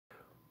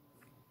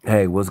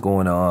Hey, what's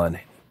going on?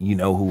 You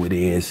know who it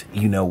is.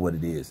 You know what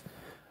it is.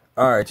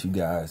 All right, you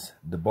guys.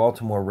 The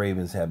Baltimore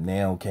Ravens have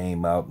now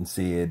came out and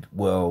said,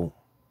 well,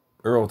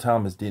 Earl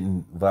Thomas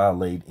didn't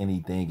violate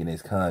anything in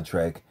his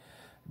contract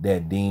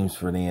that deems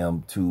for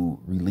them to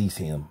release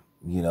him.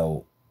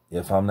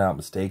 If I'm not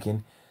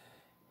mistaken,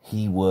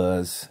 he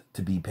was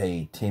to be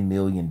paid $10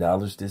 million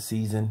this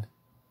season.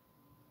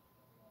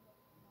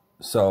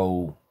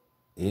 So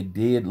it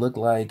did look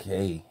like,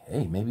 hey,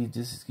 maybe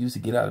just excuse to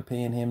get out of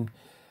paying him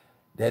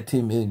that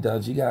 $10 million.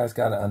 You guys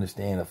got to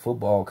understand a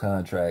football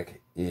contract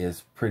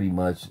is pretty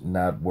much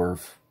not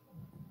worth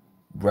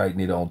writing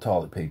it on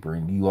toilet paper.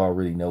 And you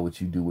already know what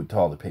you do with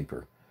toilet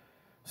paper.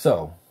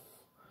 So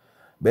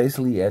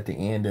basically at the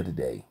end of the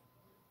day,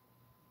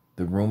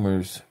 the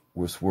rumors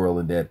were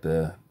swirling that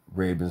the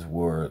Ravens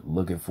were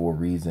looking for a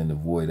reason to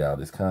void out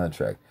his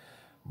contract.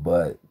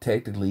 But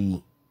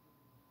technically,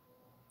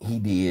 he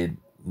did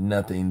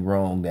nothing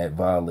wrong that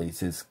violates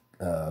his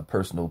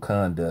personal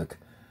conduct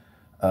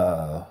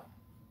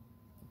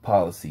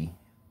policy,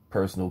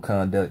 personal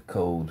conduct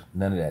code,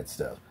 none of that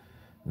stuff.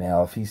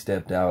 Now, if he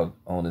stepped out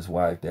on his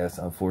wife, that's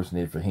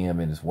unfortunate for him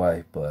and his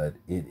wife, but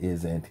it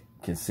isn't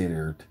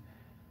considered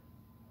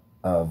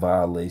a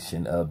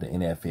violation of the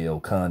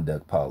NFL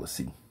conduct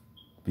policy.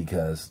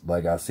 Because,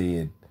 like I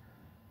said,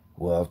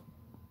 well,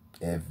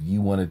 if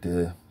you wanted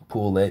to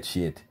pull that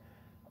shit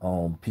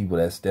on people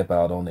that step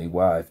out on their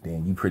wife,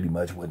 then you pretty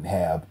much wouldn't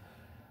have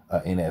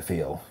an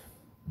NFL.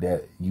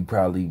 That you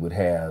probably would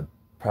have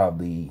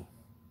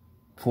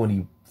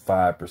 25%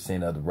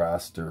 of the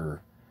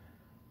roster,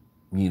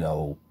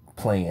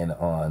 playing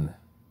on,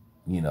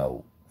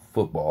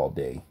 football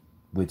day,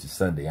 which is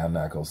Sunday. I'm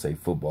not going to say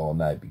football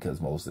night because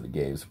most of the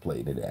games are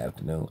played in the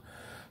afternoon.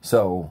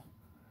 So,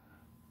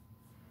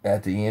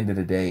 at the end of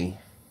the day,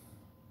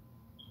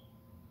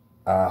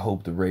 I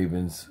hope the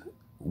Ravens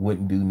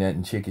wouldn't do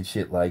nothing chicken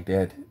shit like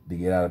that to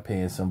get out of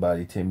paying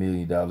somebody $10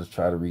 million,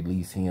 try to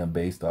release him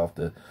based off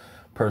the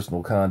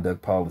personal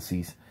conduct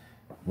policies.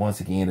 Once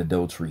again,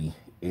 adultery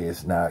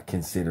is not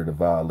considered a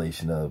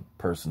violation of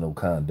personal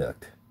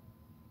conduct.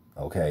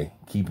 Okay?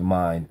 Keep in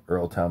mind,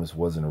 Earl Thomas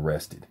wasn't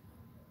arrested.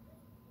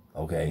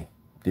 Okay?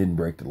 Didn't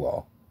break the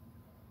law.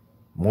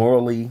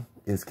 Morally,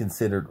 it's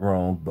considered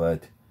wrong,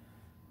 but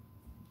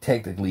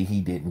technically, he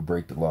didn't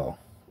break the law.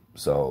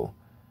 So,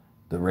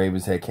 the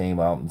Ravens had came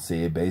out and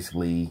said,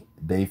 basically,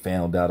 they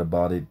found out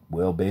about it,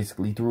 well,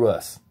 basically through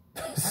us.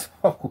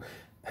 So,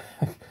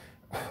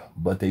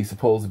 but they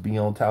supposed to be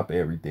on top of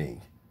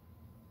everything.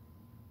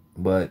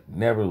 But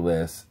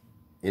nevertheless,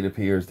 it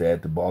appears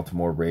that the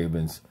Baltimore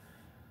Ravens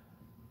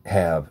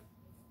have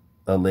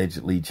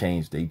allegedly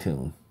changed their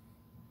tune.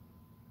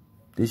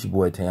 This your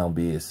boy Town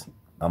Biz.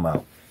 I'm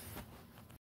out.